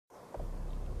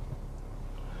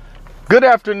Good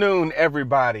afternoon,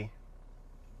 everybody.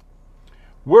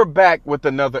 We're back with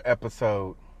another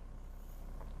episode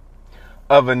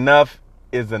of Enough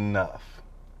is Enough.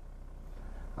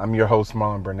 I'm your host,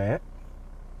 Marlon Burnett.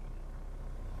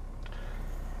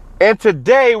 And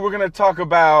today we're going to talk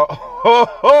about,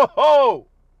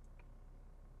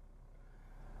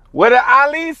 what did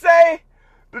Ali say?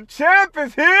 The champ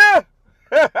is here.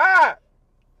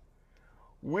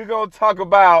 We're going to talk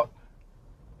about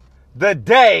the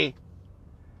day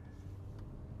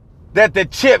that the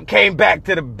chip came back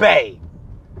to the Bay.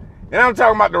 And I'm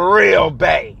talking about the real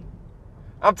Bay.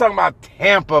 I'm talking about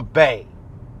Tampa Bay.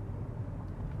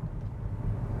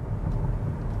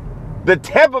 The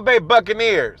Tampa Bay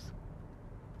Buccaneers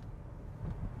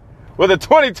were the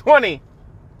 2020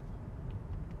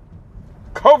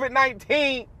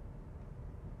 COVID-19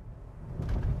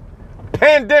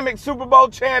 pandemic Super Bowl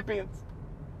champions.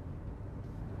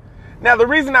 Now, the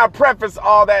reason I preface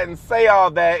all that and say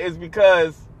all that is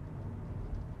because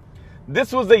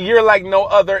this was a year like no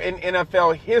other in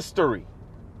NFL history.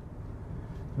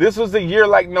 This was a year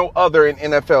like no other in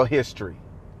NFL history.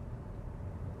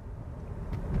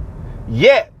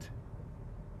 Yet,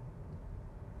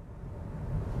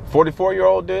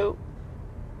 44-year-old dude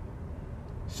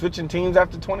switching teams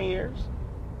after 20 years,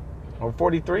 or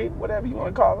 43, whatever you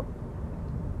want to call them,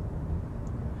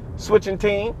 switching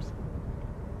teams,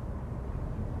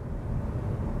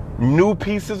 new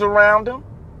pieces around him,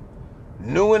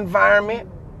 new environment.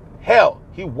 Hell,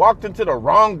 he walked into the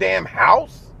wrong damn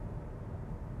house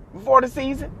before the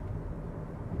season.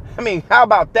 I mean, how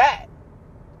about that?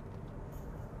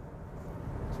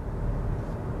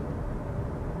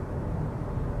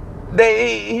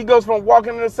 He goes from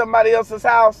walking into somebody else's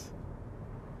house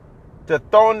to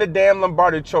throwing the damn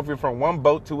Lombardi trophy from one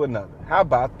boat to another. How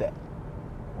about that?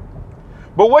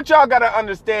 But what y'all got to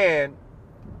understand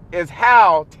is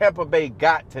how Tampa Bay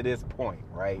got to this point,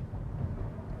 right?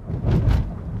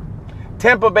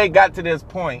 Tampa Bay got to this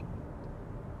point,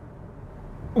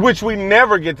 which we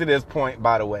never get to this point,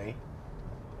 by the way.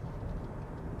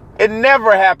 It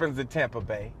never happens at Tampa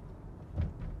Bay.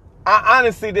 I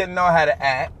honestly didn't know how to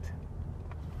act.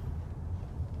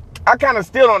 I kind of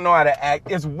still don't know how to act.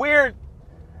 It's weird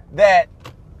that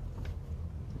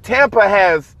Tampa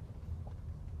has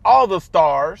all the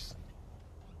stars.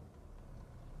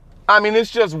 I mean,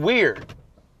 it's just weird.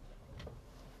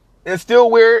 It's still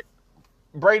weird.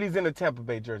 Brady's in the Tampa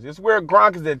Bay jersey. It's weird.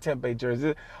 Gronk is in the Tampa Bay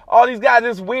jersey. All these guys,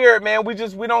 it's weird, man. We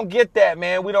don't get that,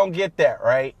 man. We don't get that,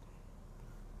 right?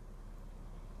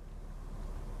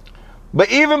 But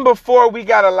even before we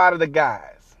got a lot of the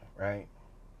guys, right?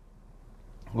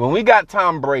 When we got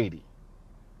Tom Brady,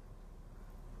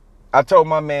 I told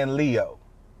my man Leo,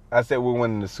 I said, we're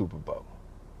winning the Super Bowl.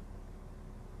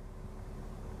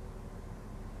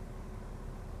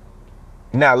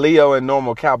 Now, Leo, in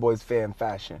normal Cowboys fan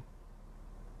fashion,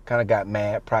 kind of got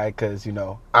mad, probably because, I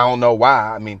don't know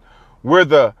why. I mean, we've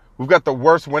got the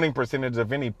worst winning percentage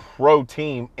of any pro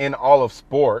team in all of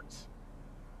sports.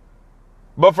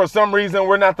 But for some reason,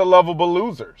 we're not the lovable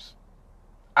losers.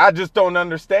 I just don't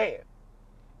understand.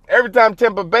 Every time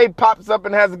Tampa Bay pops up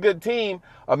and has a good team,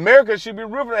 America should be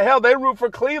rooting. Hell, they root for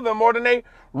Cleveland more than they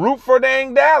root for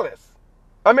dang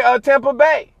Tampa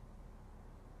Bay.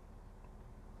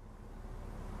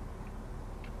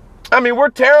 I mean, we're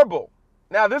terrible.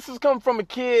 Now, this has come from a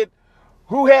kid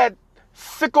who had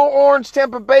sickle orange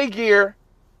Tampa Bay gear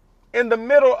in the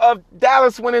middle of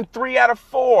Dallas winning 3 out of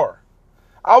 4.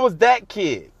 I was that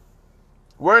kid.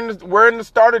 Wearing the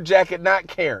starter jacket, not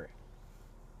caring.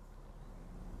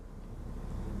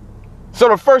 So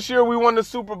the first year we won the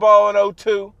Super Bowl in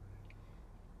 2002,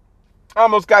 I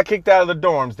almost got kicked out of the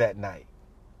dorms that night.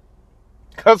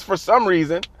 Because for some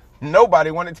reason,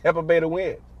 nobody wanted Tampa Bay to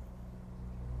win.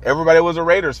 Everybody was a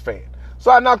Raiders fan. So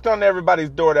I knocked on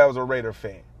everybody's door that was a Raider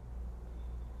fan.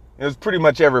 It was pretty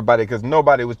much everybody because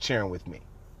nobody was cheering with me.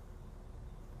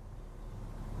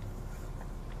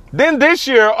 Then this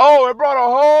year, it brought a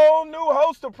whole new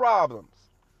host of problems.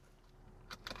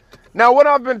 Now, what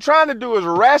I've been trying to do is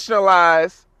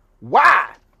rationalize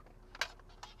why.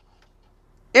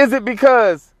 Is it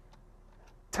because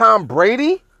Tom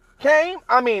Brady came?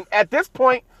 I mean, at this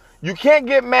point, you can't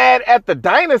get mad at the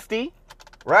dynasty,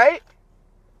 right?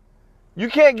 You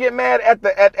can't get mad at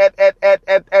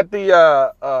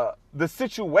the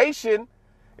situation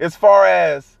as far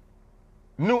as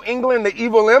New England, the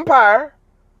evil empire.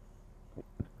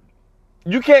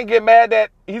 You can't get mad that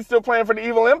he's still playing for the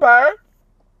evil empire.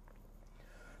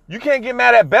 You can't get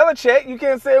mad at Belichick. You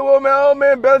can't say, well,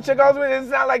 man, Belichick always wins.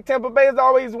 It's not like Tampa Bay is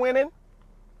always winning.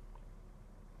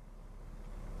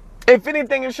 If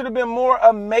anything, it should have been more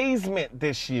amazement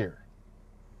this year.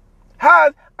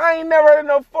 I ain't never heard of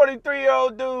no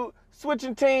 43-year-old dude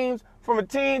switching teams from a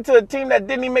team to a team that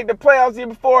didn't even make the playoffs the year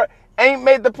before, ain't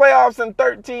made the playoffs in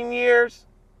 13 years,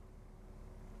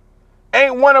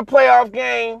 ain't won a playoff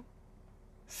game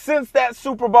since that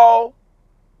Super Bowl.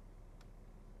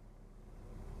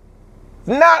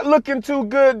 Not looking too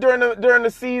good during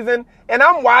the season, and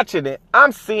I'm watching it.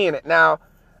 I'm seeing it. Now,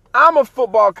 I'm a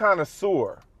football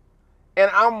connoisseur, and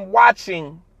I'm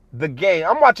watching the game.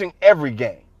 I'm watching every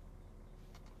game.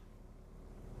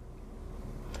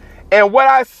 And what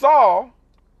I saw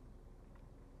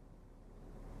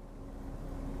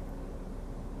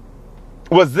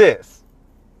was this.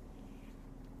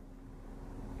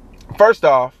 First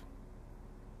off,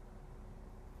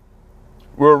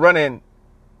 we were running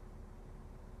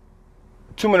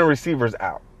too many receivers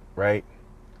out, right?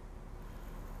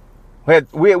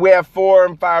 We have 4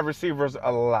 and 5 receivers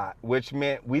a lot, which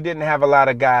meant we didn't have a lot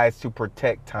of guys to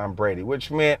protect Tom Brady,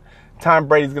 which meant Tom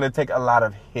Brady's going to take a lot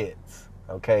of hits,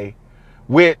 okay?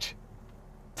 Which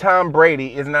Tom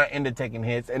Brady is not into taking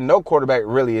hits, and no quarterback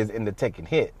really is into taking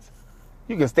hits.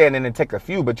 You can stand in and take a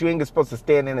few, but you ain't supposed to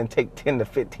stand in and take 10 to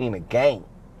 15 a game.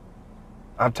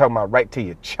 I'm talking about right to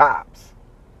your chops.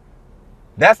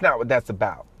 That's not what that's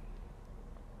about.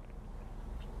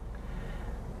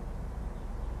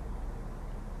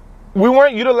 We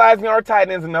weren't utilizing our tight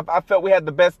ends enough. I felt we had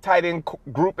the best tight end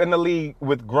group in the league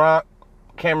with Gronk,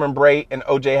 Cameron Brate, and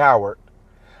O.J. Howard.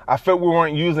 I felt we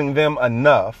weren't using them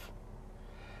enough.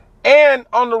 And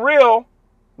on the real,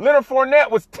 Leonard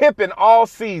Fournette was tipping all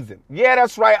season. Yeah,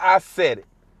 that's right. I said it.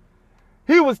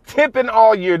 He was tipping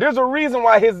all year. There's a reason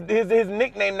why his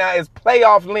nickname now is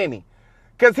Playoff Lenny.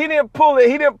 Because he didn't pull it.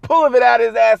 He didn't pull it out of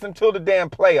his ass until the damn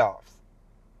playoffs.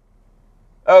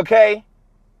 Okay?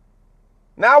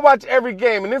 Now I watch every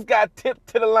game, and this guy tipped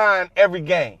to the line every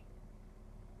game.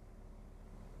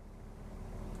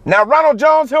 Now Ronald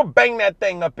Jones, he'll bang that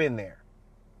thing up in there.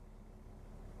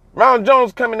 Ronald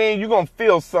Jones coming in, you're going to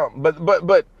feel something.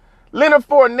 But Leonard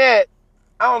Fournette,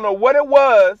 I don't know what it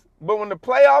was, but when the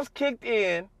playoffs kicked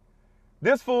in,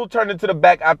 this fool turned into the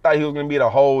back I thought he was going to be the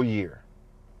whole year.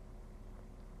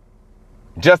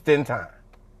 Just in time.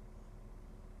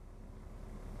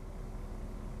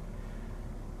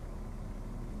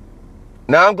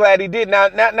 Now I'm glad he did. Now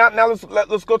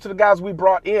let's go to the guys we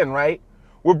brought in, right?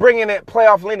 We're bringing in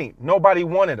Playoff Lenny. Nobody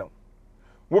wanted him.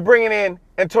 We're bringing in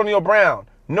Antonio Brown.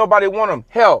 Nobody wanted him.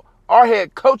 Hell, our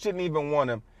head coach didn't even want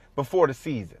him before the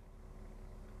season.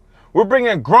 We're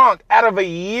bringing Gronk out of a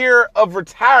year of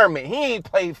retirement. He ain't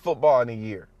played football in a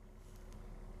year.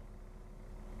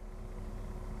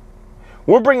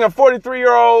 We're bringing a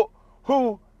 43-year-old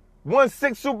who won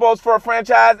 6 Super Bowls for a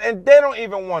franchise, and they don't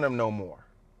even want him no more.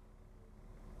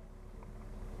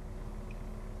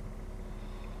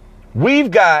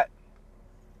 We've got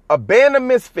a band of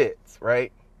misfits,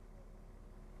 right?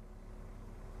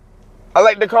 I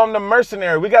like to call him the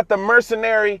mercenary. We got the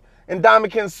mercenary in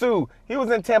Ndamukong Suh. He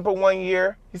was in Tampa 1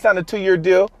 year. He signed a 2-year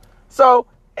deal. So,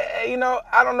 I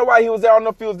don't know why he was there. I don't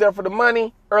know if he was there for the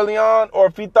money early on or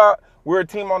if he thought we were a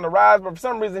team on the rise. But for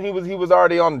some reason, he was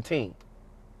already on the team.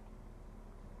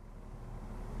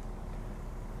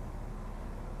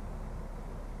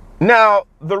 Now,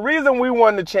 the reason we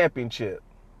won the championship,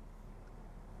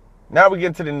 now we get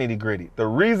into the nitty gritty. The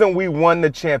reason we won the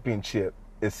championship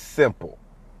is simple.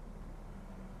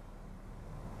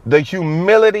 The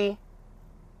humility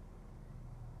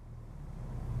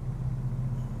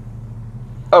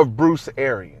of Bruce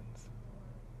Arians.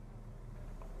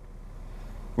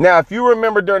 Now, if you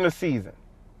remember during the season,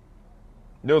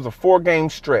 there was a 4-game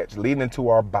stretch leading into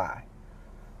our bye.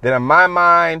 That in my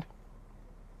mind,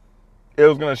 it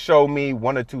was going to show me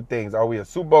one or two things. Are we a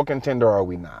Super Bowl contender or are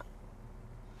we not?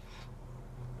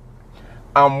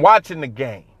 I'm watching the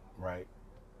game, right?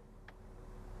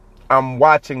 I'm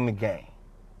watching the game.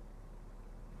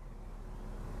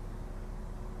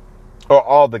 Or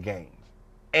all the games.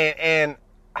 And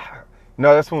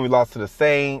no, that's when we lost to the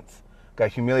Saints.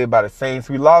 Got humiliated by the Saints.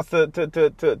 We lost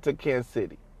to Kansas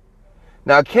City.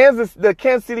 Now, the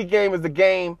Kansas City game is the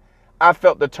game I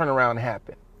felt the turnaround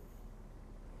happen.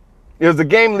 It was a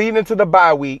game leading into the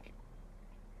bye week.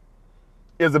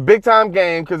 It was a big-time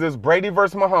game because it's Brady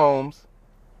versus Mahomes.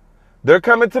 They're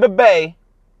coming to the Bay.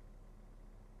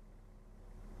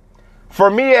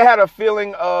 For me, it had a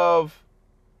feeling of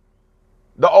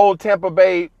the old Tampa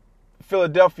Bay,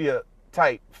 Philadelphia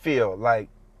type feel. Like,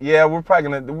 yeah,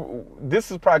 this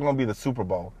is probably going to be the Super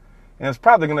Bowl. And it's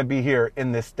probably going to be here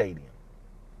in this stadium.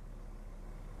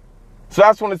 So I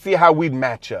just want to see how we'd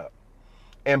match up.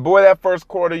 And boy, that first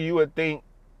quarter, you would think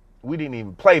we didn't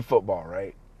even play football,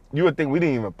 right? You would think we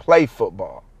didn't even play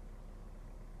football.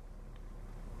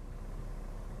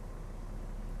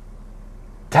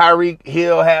 Tyreek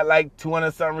Hill had like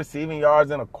 200-something receiving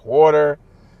yards in a quarter.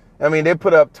 I mean, they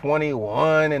put up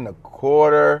 21 in the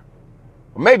quarter.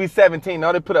 Or maybe 17.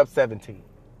 No, they put up 17.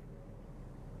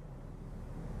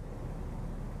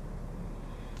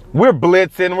 We're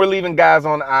blitzing. We're leaving guys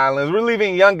on islands. We're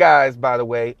leaving young guys, by the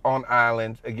way, on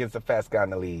islands against the fast guy in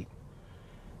the league.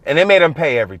 And they made them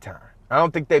pay every time. I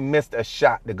don't think they missed a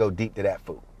shot to go deep to that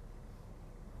fool.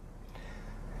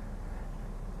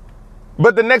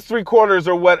 But the next 3 quarters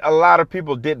are what a lot of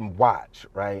people didn't watch,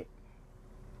 right?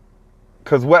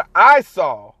 Because what I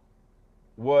saw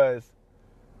was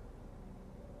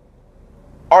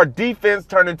our defense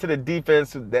turned into the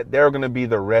defense that they're going to be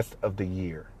the rest of the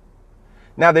year.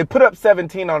 Now, they put up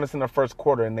 17 on us in the first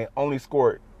quarter, and they only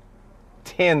scored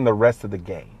 10 the rest of the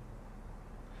game.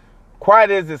 Quiet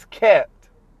as it's kept,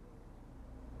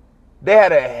 they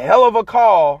had a hell of a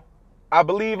call, I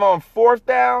believe, on 4th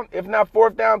down. If not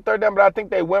 4th down, 3rd down, but I think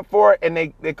they went for it, and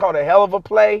they called a hell of a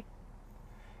play.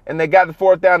 And they got the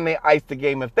 4th down, and they iced the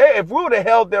game. If we would have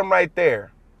held them right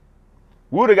there,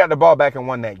 we would have got the ball back and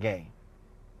won that game.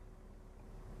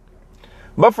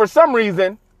 But for some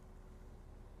reason,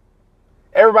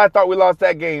 everybody thought we lost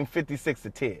that game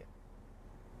 56-10.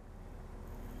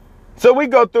 So we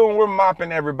go through and we're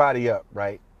mopping everybody up,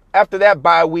 right? After that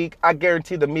bye week, I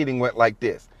guarantee the meeting went like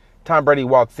this. Tom Brady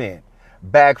walks in,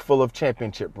 bag full of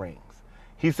championship rings.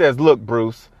 He says, look,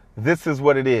 Bruce, this is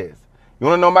what it is. You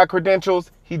want to know my credentials?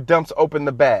 He dumps open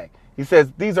the bag. He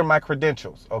says, these are my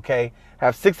credentials, okay?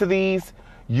 Have 6 of these.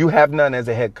 You have none as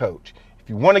a head coach. If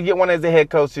you want to get one as a head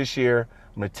coach this year,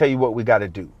 I'm going to tell you what we got to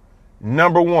do.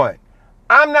 Number 1,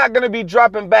 I'm not going to be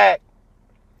dropping back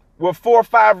with 4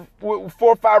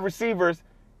 or 5 receivers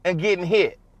and getting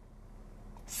hit.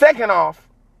 Second off,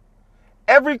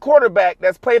 every quarterback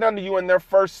that's played under you in their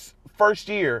first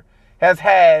year has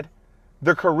had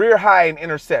the career high in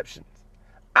interceptions.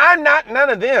 I'm not none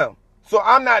of them, so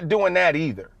I'm not doing that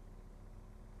either.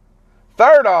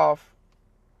 Third off,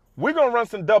 we're going to run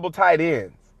some double tight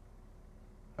ends,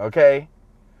 okay?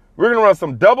 We're going to run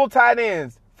some double tight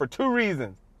ends for 2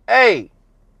 reasons. A,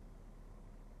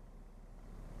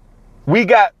 we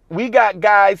got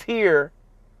guys here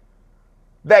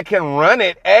that can run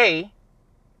it, A.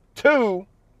 2,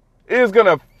 it is going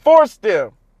to force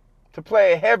them to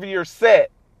play a heavier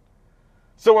set.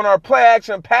 So when our play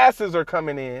action passes are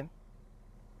coming in,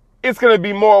 it's going to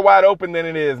be more wide open than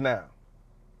it is now.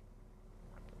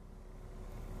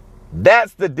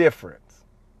 That's the difference.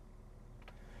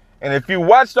 And if you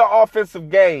watch the offensive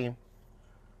game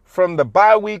from the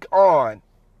bye week on,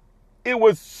 it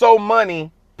was so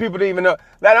money, people didn't even know.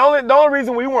 The only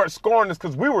reason we weren't scoring is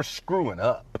because we were screwing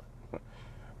up.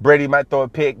 Brady might throw a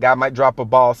pick, guy might drop a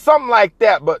ball, something like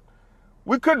that, but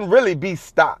we couldn't really be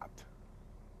stopped.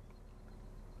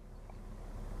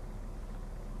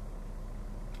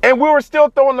 And we were still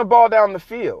throwing the ball down the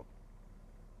field.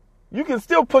 You can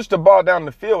still push the ball down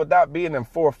the field without being in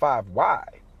 4 or 5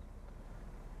 wide.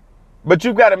 But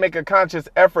you've got to make a conscious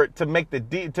effort to make to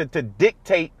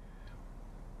dictate,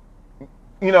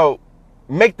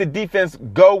 make the defense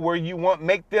go where you want,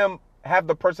 make them have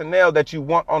the personnel that you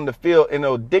want on the field, and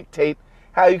it'll dictate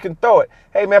how you can throw it.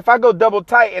 Hey, man, if I go double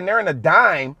tight and they're in a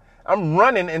dime, I'm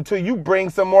running until you bring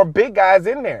some more big guys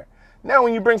in there. Now,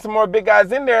 when you bring some more big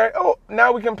guys in there,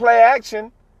 now we can play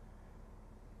action.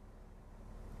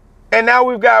 And now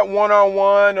we've got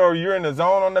one-on-one, or you're in the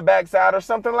zone on the backside or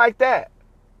something like that.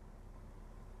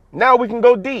 Now we can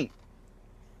go deep.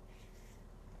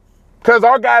 Because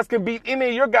our guys can beat any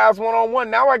of your guys one-on-one.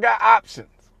 Now I got options.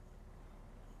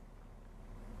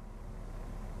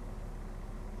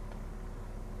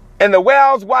 And the way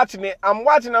I was watching it, I'm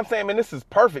saying, man, this is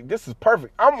perfect. This is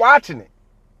perfect. I'm watching it.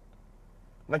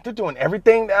 Like, they're doing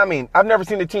everything. I mean, I've never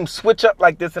seen a team switch up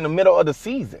like this in the middle of the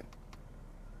season.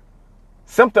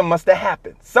 Something must have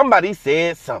happened. Somebody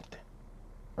said something,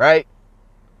 right?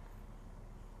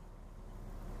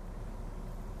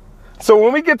 So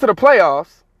when we get to the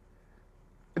playoffs,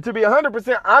 and to be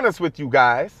 100% honest with you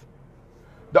guys,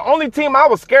 the only team I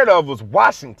was scared of was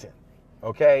Washington,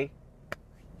 okay?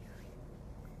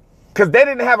 Because they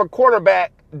didn't have a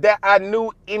quarterback that I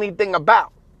knew anything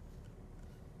about.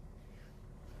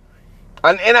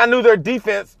 And I knew their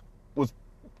defense was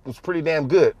pretty damn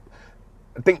good.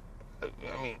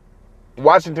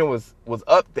 Washington was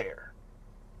up there.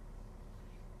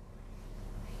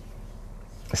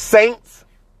 Saints,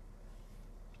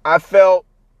 I felt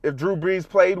if Drew Brees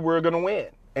played, we were going to win.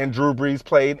 And Drew Brees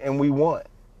played, and we won.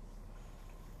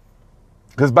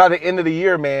 Because by the end of the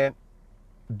year, man,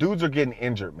 dudes are getting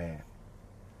injured, man.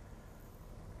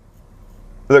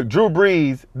 Look, Drew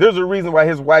Brees, there's a reason why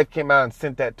his wife came out and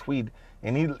sent that tweet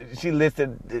And she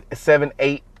listed 7,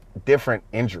 8 different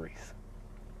injuries.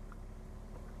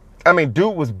 I mean,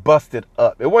 dude was busted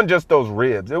up. It wasn't just those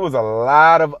ribs. It was a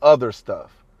lot of other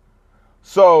stuff.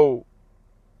 So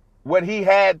what he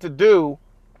had to do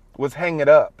was hang it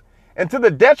up. And to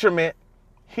the detriment,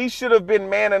 he should have been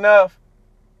man enough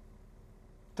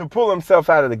to pull himself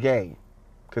out of the game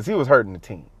because he was hurting the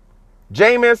team.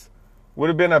 Jameis would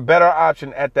have been a better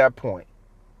option at that point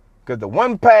because the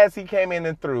one pass he came in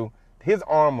and threw, his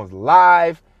arm was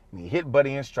live and he hit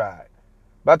Buddy in stride.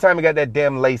 By the time he got that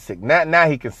damn LASIK, now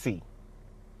he can see,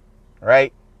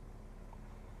 right?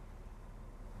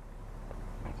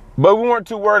 But we weren't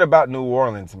too worried about New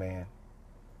Orleans, man.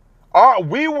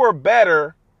 We were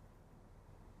better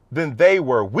than they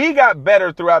were. We got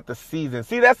better throughout the season.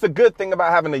 See, that's the good thing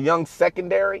about having a young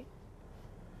secondary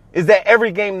is that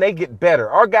every game they get better.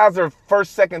 Our guys are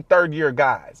first, second, third year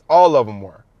guys. All of them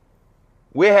were.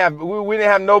 We didn't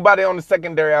have nobody on the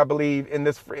secondary, I believe, in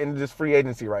this free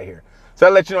agency right here. So I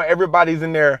let you know everybody's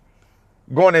in there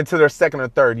going into their second or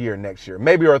third year next year.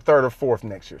 Maybe or third or fourth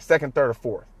next year. Second, third, or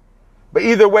fourth. But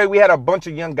either way, we had a bunch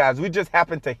of young guys. We just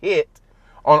happened to hit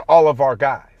on all of our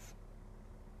guys.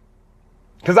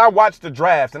 Because I watched the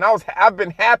drafts, and I've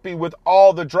been happy with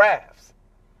all the drafts.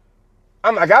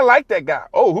 I'm like, I like that guy.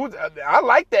 I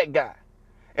like that guy.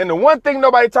 And the one thing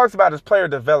nobody talks about is player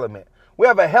development. We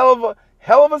have a hell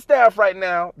of a staff right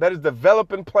now that is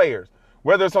developing players.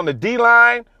 Whether it's on the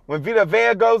D-line, when Vita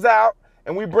Vea goes out,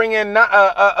 and we bring in,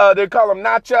 they call him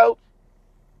Nacho.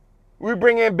 We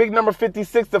bring in big number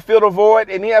 56 to fill the void,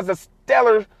 and he has a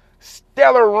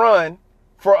stellar run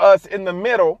for us in the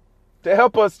middle to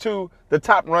help us to the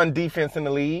top run defense in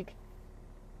the league.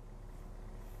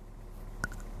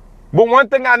 But one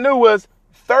thing I knew was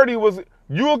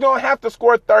you were going to have to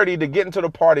score 30 to get into the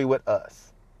party with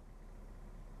us.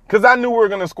 Because I knew we were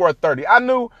going to score 30. I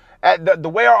knew at the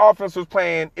way our offense was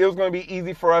playing, it was going to be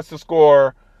easy for us to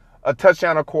score a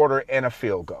touchdown, a quarter, and a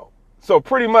field goal. So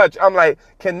pretty much, I'm like,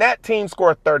 can that team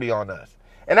score 30 on us?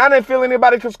 And I didn't feel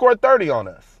anybody could score 30 on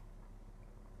us.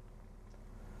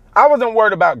 I wasn't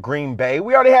worried about Green Bay.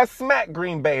 We already had smacked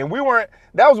Green Bay. And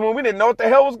that was when we didn't know what the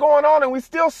hell was going on, and we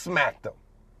still smacked them.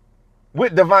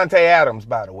 With Devontae Adams,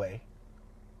 by the way.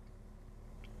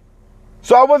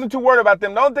 So I wasn't too worried about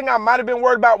them. The only thing I might have been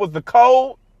worried about was the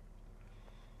cold.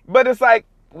 But it's like,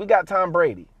 we got Tom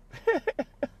Brady.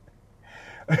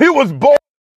 He was born,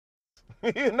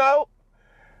 you know?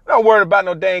 Not worried about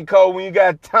no dang cold when you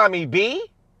got Tommy B.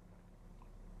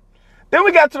 Then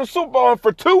we got to the Super Bowl, and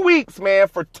for 2 weeks, man,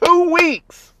 for 2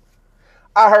 weeks,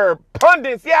 I heard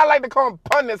pundits. Yeah, I like to call them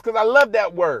pundits because I love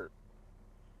that word.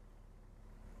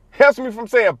 Helps me from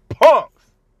saying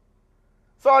punks.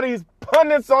 Saw these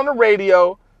pundits on the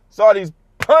radio. Saw these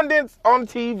pundits on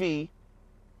TV.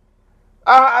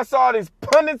 I saw these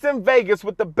pundits in Vegas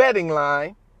with the betting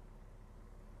line.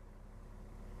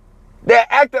 They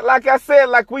acted, like I said,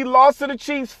 like we lost to the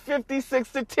Chiefs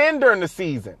 56-10 during the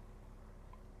season.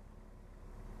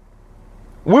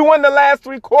 We won the last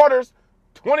 3 quarters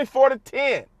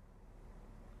 24-10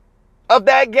 of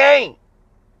that game.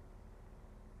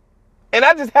 And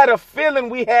I just had a feeling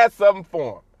we had something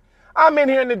for them. I'm in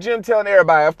here in the gym telling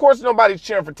everybody, of course nobody's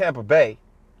cheering for Tampa Bay.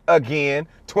 Again,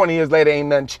 20 years later, ain't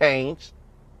nothing changed.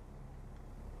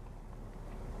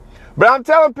 But I'm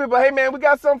telling people, hey man, we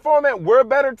got something for them, man. We're a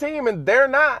better team, and they're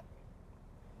not.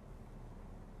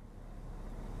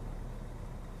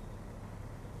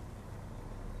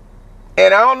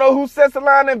 And I don't know who sets the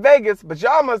line in Vegas, but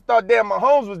y'all must thought damn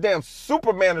Mahomes was damn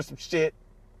Superman or some shit.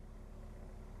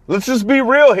 Let's just be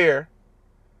real here.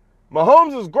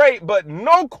 Mahomes is great, but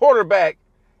no quarterback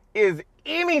is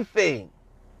anything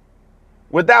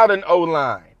without an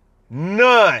O-line.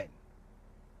 None.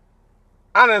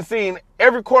 I done seen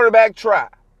every quarterback try.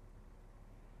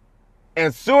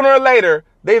 And sooner or later,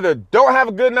 they either don't have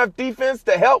a good enough defense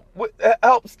to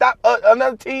help stop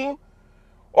another team,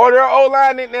 or their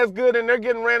O-line isn't as good and they're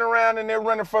getting ran around and they're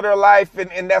running for their life,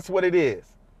 and that's what it is.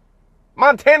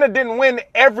 Montana didn't win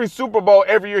every Super Bowl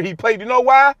every year he played. You know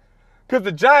why? Because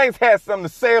the Giants had something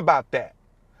to say about that.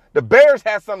 The Bears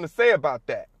had something to say about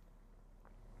that.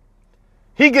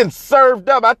 He getting served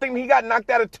up. I think he got knocked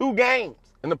out of 2 games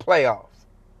in the playoffs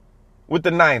with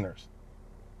the Niners.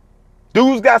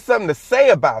 Dude's got something to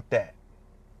say about that.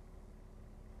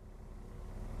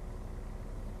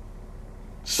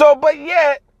 So, but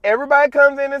yet, everybody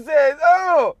comes in and says,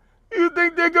 oh, you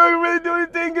think they're going to really do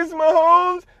anything against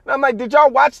Mahomes? And I'm like, did y'all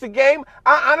watch the game?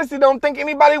 I honestly don't think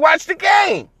anybody watched the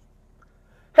game.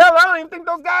 Hell, I don't even think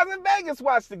those guys in Vegas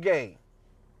watched the game.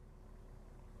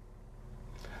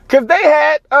 Because they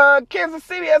had Kansas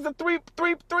City as a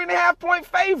 3.5 point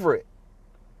favorite.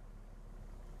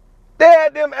 They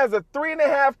had them as a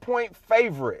 3.5-point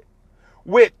favorite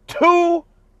with 2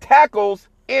 tackles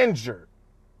injured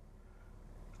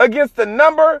against the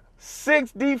number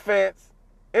 6 defense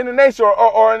in the nation,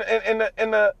 or in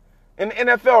the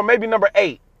NFL, or maybe number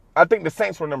 8. I think the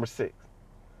Saints were number 6.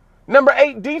 Number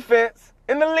 8 defense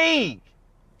in the league.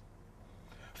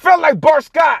 Felt like Bart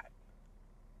Scott.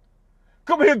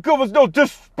 Come here and give us no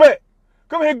disrespect.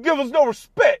 Come here and give us no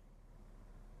respect.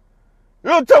 You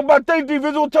don't talk about their defense,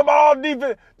 you don't talk about all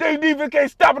defense. Their defense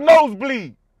can't stop a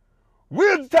nosebleed.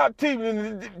 We're the top team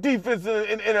in the defense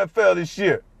in the NFL this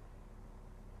year.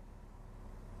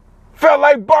 Felt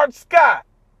like Bart Scott.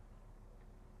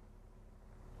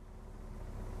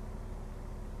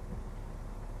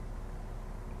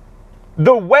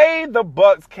 The way the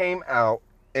Bucs came out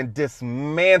and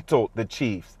dismantled the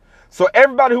Chiefs. So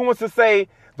everybody who wants to say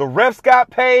the refs got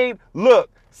paid,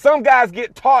 look, some guys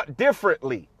get taught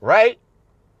differently, right?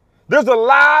 There's a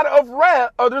lot of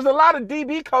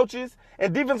DB coaches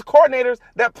and defense coordinators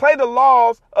that play the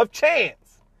laws of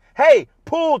chance. Hey,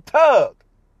 pull, tug.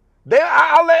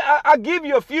 I'll give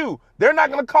you a few. They're not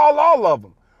going to call all of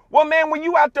them. Well, man, when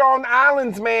you out there on the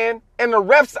islands, man, and the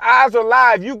refs' eyes are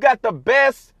live, you got the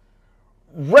best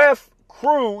ref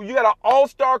crew. You got an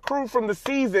all-star crew from the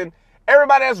season.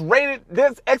 Everybody that's rated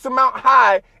this X amount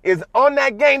high is on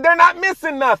that game. They're not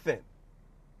missing nothing.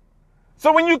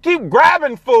 So when you keep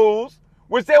grabbing fools,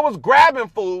 which there was grabbing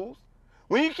fools,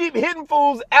 when you keep hitting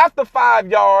fools after 5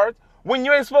 yards, when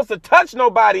you ain't supposed to touch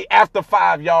nobody after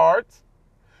 5 yards,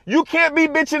 you can't be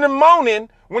bitching and moaning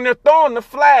when they're throwing the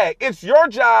flag. It's your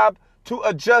job to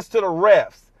adjust to the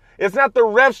refs. It's not the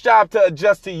refs' job to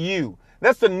adjust to you.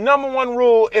 That's the number one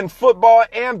rule in football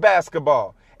and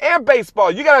basketball and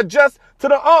baseball. You got to adjust to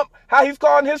the ump, how he's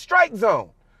calling his strike zone.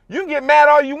 You can get mad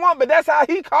all you want, but that's how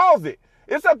he calls it.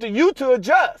 It's up to you to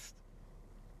adjust.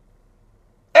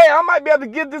 Hey, I might be able to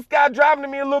give this guy driving to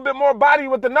me a little bit more body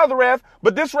with another ref,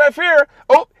 but this ref here,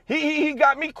 he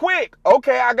got me quick.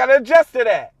 Okay, I got to adjust to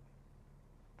that.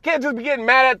 Can't just be getting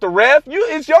mad at the ref.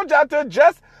 It's your job to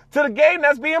adjust to the game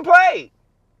that's being played.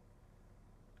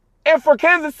 And for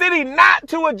Kansas City not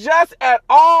to adjust at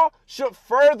all should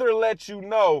further let you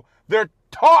know they're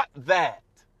taught that.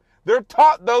 They're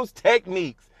taught those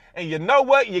techniques. And you know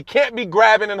what? You can't be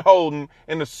grabbing and holding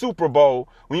in the Super Bowl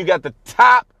when you got the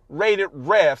top-rated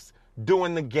refs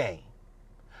doing the game.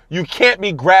 You can't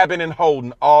be grabbing and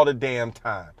holding all the damn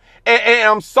time. And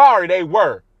I'm sorry, they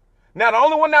were. Now, the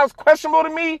only one that was questionable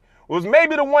to me was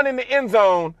maybe the one in the end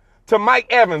zone to Mike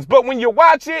Evans. But when you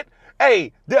watch it,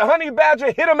 hey, did Honey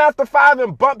Badger hit him after 5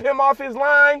 and bump him off his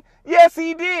line? Yes,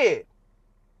 he did.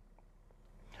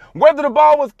 Whether the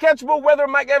ball was catchable, whether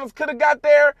Mike Evans could have got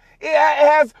there,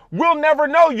 we'll never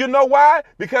know. You know why?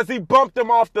 Because he bumped him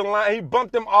off the line. He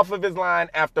bumped him off of his line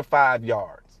after 5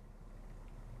 yards.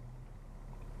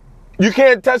 You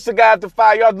can't touch the guy after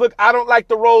 5 yards. Look, I don't like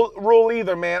the rule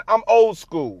either, man. I'm old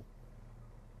school.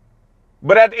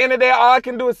 But at the end of the day, all I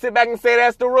can do is sit back and say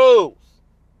that's the rules.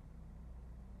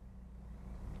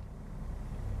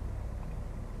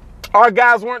 Our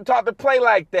guys weren't taught to play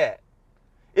like that.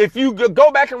 If you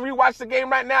go back and rewatch the game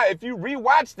right now, if you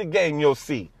rewatch the game, you'll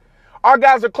see. Our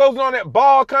guys are closing on that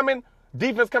ball coming,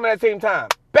 defense coming at the same time.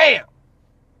 Bam!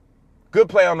 Good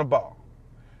play on the ball.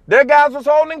 Their guys was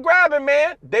holding and grabbing,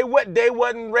 man. They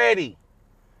wasn't ready.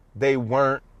 They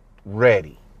weren't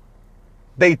ready.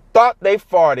 They thought they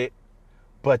farted,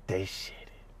 but they shit it.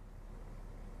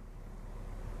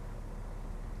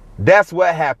 That's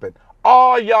what happened.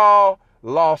 All y'all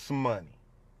lost money.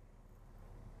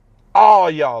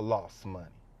 All y'all lost money.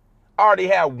 I already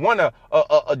had won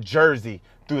a jersey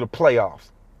through the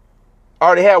playoffs. I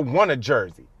already had won a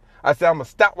jersey. I said, I'm going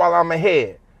to stop while I'm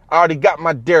ahead. I already got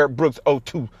my Derrick Brooks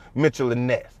 02 Mitchell and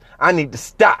Ness. I need to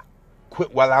stop.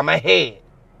 Quit while I'm ahead.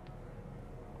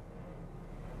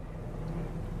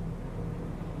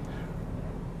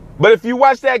 But if you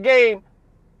watch that game,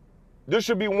 there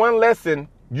should be one lesson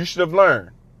you should have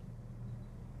learned.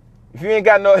 If you ain't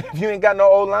got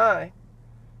no O-line,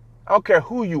 I don't care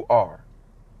who you are.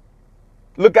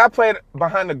 Look, I played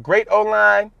behind a great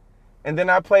O-line, and then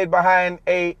I played behind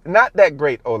a not that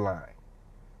great O-line.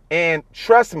 And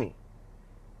trust me,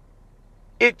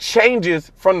 it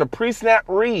changes from the pre-snap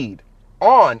read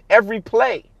on every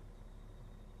play.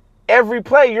 Every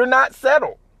play, you're not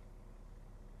settled.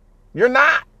 You're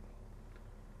not.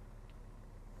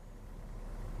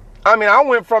 I mean, I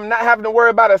went from not having to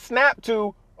worry about a snap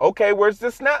to, okay, where's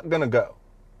the snap going to go?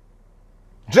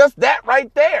 Just that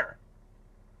right there.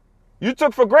 You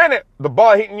took for granted the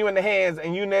ball hitting you in the hands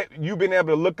and you been able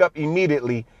to look up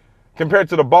immediately compared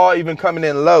to the ball even coming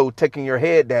in low, taking your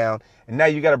head down, and now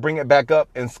you got to bring it back up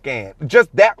and scan.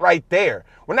 Just that right there.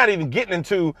 We're not even getting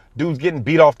into dudes getting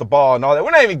beat off the ball and all that.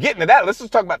 We're not even getting to that. Let's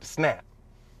just talk about the snap.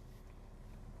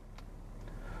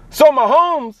 So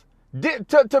Mahomes,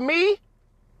 to me,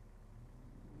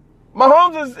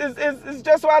 Mahomes is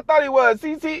just what I thought he was.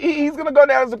 He's going to go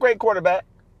down as a great quarterback.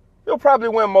 He'll probably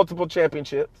win multiple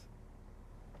championships.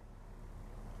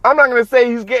 I'm not going to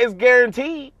say it's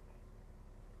guaranteed.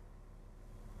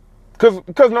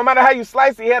 Because no matter how you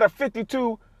slice it, he had a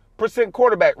 52%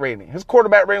 quarterback rating. His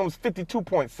quarterback rating was 52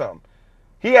 point something.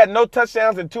 He had no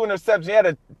touchdowns and 2 interceptions. He had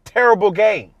a terrible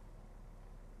game.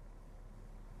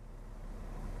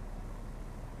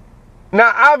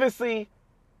 Now, obviously,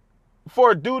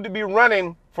 for a dude to be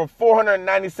running for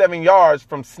 497 yards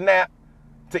from snap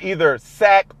to either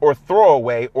sack or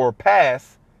throwaway or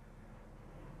pass,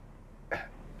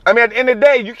 I mean, at the end of the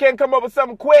day, you can't come up with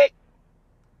something quick.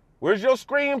 Where's your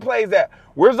screenplays at?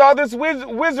 Where's all this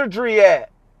wizardry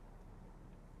at?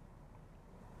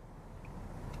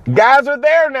 Guys are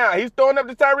there now. He's throwing up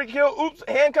to Tyreek Hill. Oops,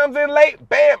 hand comes in late.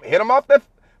 Bam, hit him off the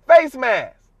face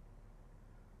mask.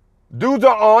 Dudes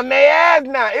are on their ass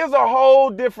now. It's a whole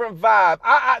different vibe.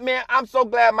 Man, I'm so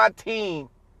glad my team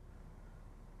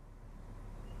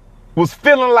was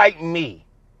feeling like me,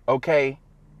 okay?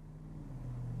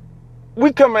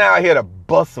 We coming out here to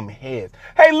bust some heads.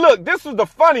 Hey, look, this was the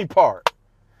funny part.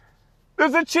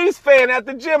 There's a Chiefs fan at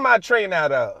the gym I train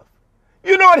out of.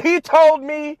 You know what he told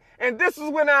me? And this is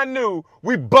when I knew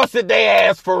we busted their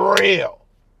ass for real.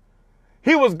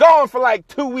 He was gone for like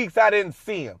 2 weeks. I didn't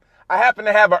see him. I happened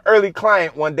to have an early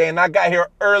client one day, and I got here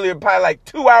earlier, probably like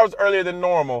 2 hours earlier than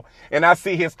normal, and I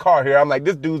see his car here. I'm like,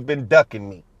 this dude's been ducking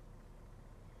me.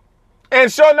 And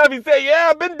sure enough, he said, yeah,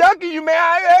 I've been ducking you, man.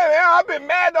 I've been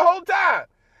mad the whole time.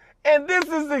 And this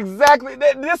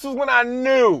was when I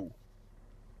knew.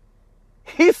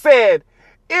 He said,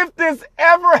 if this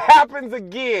ever happens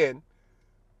again,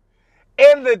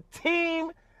 and the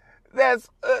team that's,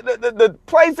 the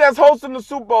place that's hosting the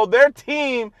Super Bowl, their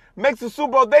team makes the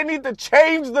Super Bowl, they need to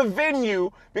change the venue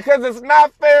because it's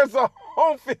not fair. It's a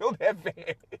home field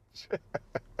advantage.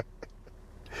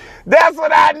 That's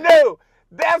what I knew.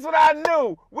 That's what I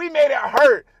knew. We made it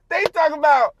hurt. They talk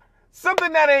about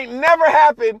something that ain't never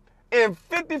happened in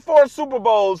 54 Super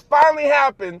Bowls finally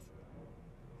happens.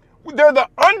 They're the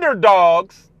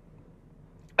underdogs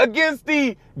against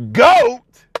the GOAT.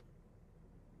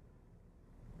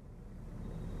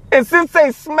 And since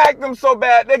they smacked them so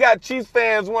bad, they got Chiefs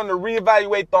fans wanting to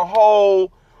reevaluate the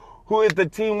whole, who if the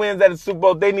team wins at the Super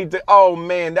Bowl, they need to, oh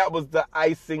man, that was the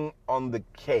icing on the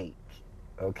cake.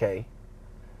 Okay.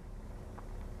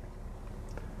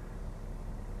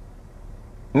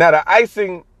 Now, the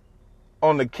icing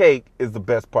on the cake is the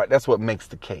best part. That's what makes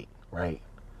the cake, right?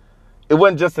 It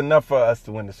wasn't just enough for us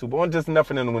to win the Super Bowl. It wasn't just enough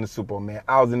for them to win the Super Bowl, man.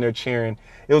 I was in there cheering.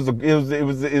 It was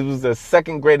the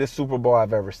second greatest Super Bowl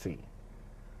I've ever seen,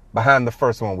 behind the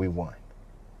first one we won.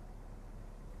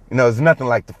 You know, it's nothing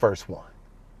like the first one.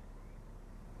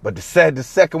 But the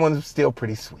second one is still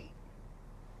pretty sweet.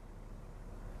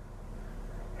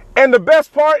 And the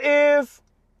best part is,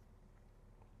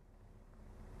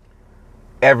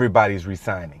 everybody's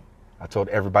resigning. I told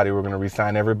everybody we're going to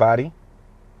resign everybody.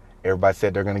 Everybody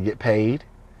said they're going to get paid.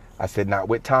 I said, not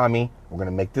with Tommy. We're going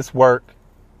to make this work.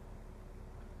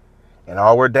 And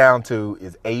all we're down to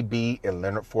is AB and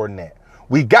Leonard Fournette.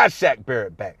 We got Shaq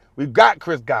Barrett back. We've got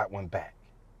Chris Godwin back.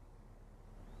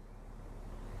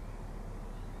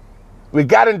 We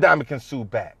got Ndamukong Suh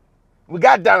back. We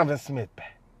got Donovan Smith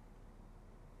back.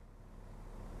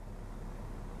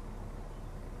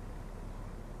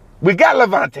 We got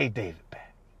Levante David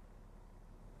back.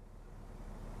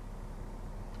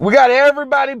 We got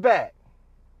everybody back.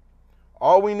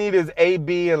 All we need is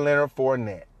AB and Leonard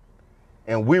Fournette.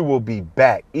 And we will be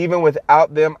back. Even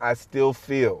without them, I still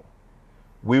feel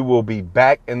we will be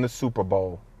back in the Super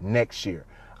Bowl next year.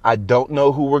 I don't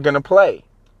know who we're going to play,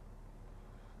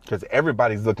 because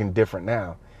everybody's looking different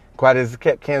now. Quite as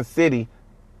Kansas City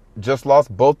just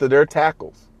lost both of their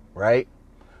tackles, right?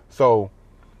 So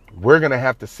we're going to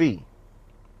have to see.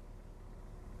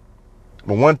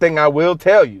 But one thing I will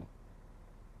tell you,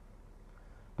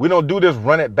 we don't do this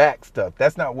run it back stuff.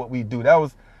 That's not what we do. That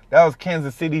was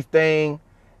Kansas City's thing,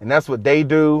 and that's what they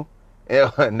do,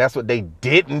 and that's what they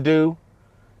didn't do.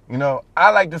 You know,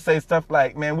 I like to say stuff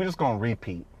like, man, we're just going to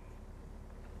repeat.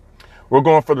 We're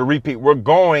going for the repeat. We're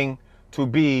going to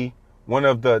be one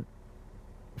of the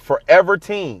forever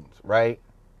teams, right?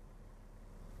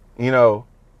 You know,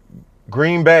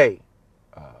 Green Bay.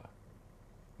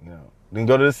 You know, then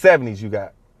go to the 70s. You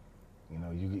got,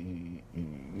 you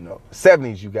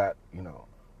 70s, you got,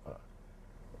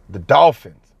 the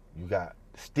Dolphins. You got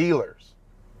Steelers.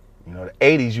 The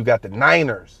 80s, you got the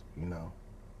Niners.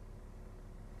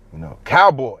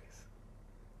 Cowboys.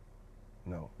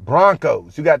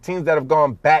 Broncos. You got teams that have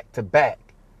gone back to back,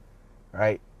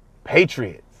 right?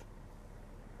 Patriots.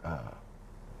 I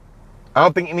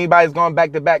don't think anybody's gone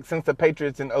back to back since the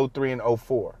Patriots in 03 and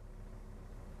 04.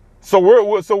 So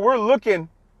we're looking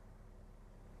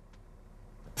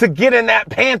to get in that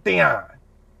pantheon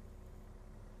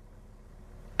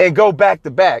and go back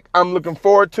to back. I'm looking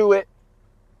forward to it.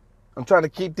 I'm trying to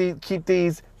keep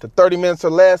these to 30 minutes or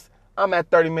less. I'm at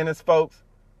 30 minutes, folks.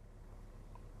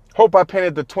 Hope I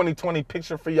painted the 2020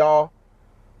 picture for y'all,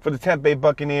 for the Tampa Bay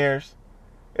Buccaneers.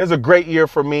 It was a great year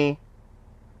for me.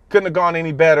 Couldn't have gone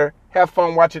any better. Have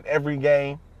fun watching every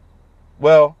game.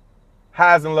 Well,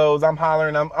 highs and lows. I'm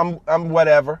hollering. I'm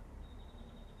whatever.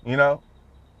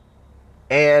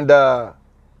 And I'm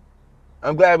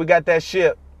glad we got that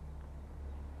ship.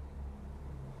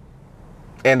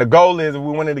 And the goal is, if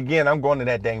we win it again, I'm going to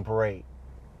that dang parade.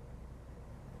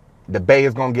 The Bay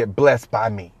is going to get blessed by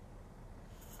me.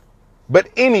 But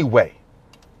anyway,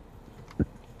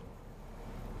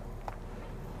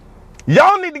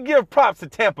 y'all need to give props to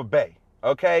Tampa Bay,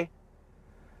 okay?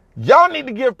 Y'all need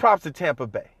to give props to Tampa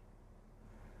Bay.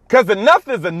 Because enough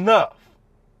is enough.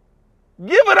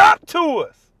 Give it up to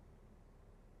us.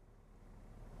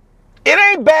 It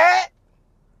ain't bad.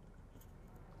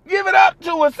 Give it up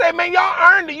to us. Say, man,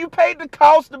 y'all earned it. You paid the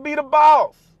cost to be the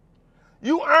boss.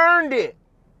 You earned it.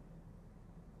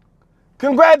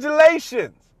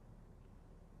 Congratulations.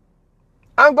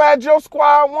 I'm glad your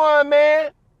squad won,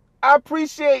 man. I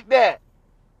appreciate that.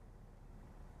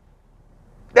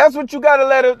 That's what you gotta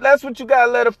let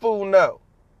a fool know.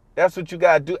 That's what you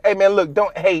gotta do. Hey man, look,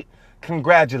 don't hate,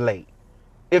 congratulate.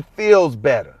 It feels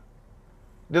better.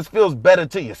 This feels better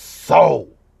to your soul.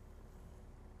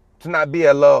 To not be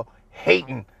a little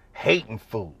hating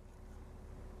fool.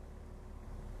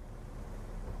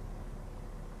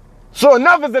 So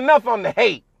enough is enough on the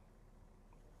hate.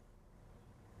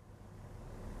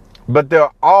 But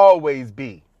there'll always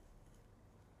be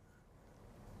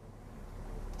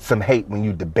some hate when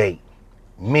you debate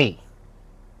me.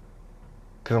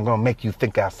 Because I'm going to make you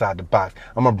think outside the box.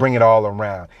 I'm going to bring it all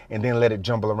around and then let it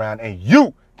jumble around. And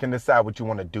you can decide what you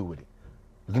want to do with it.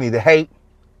 You can either hate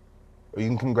or you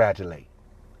can congratulate.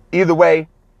 Either way,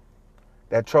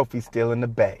 that trophy's still in the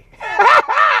bay.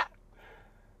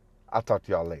 I'll talk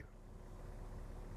to y'all later.